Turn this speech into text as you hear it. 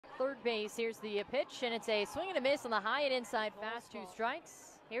third base. Here's the pitch, and it's a swing and a miss on the high and inside fast. 2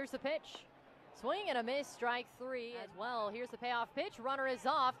 strikes. Here's the pitch. Swing and a miss, strike 3 as well. Here's the payoff pitch. Runner is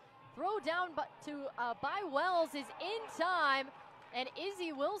off. Throw down by Wells is in time, and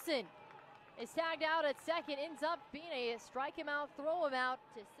Izzy Wilson is tagged out at second. Ends up being a strike him out, throw him out.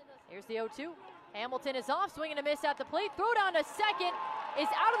 Here's the 0-2. Hamilton is off. Swing and a miss at the plate. Throw down to second is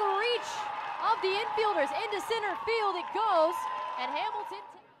out of the reach of the infielders. Into center field it goes, and Hamilton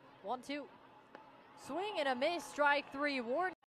 1-2. Swing and a miss, strike 3. Warren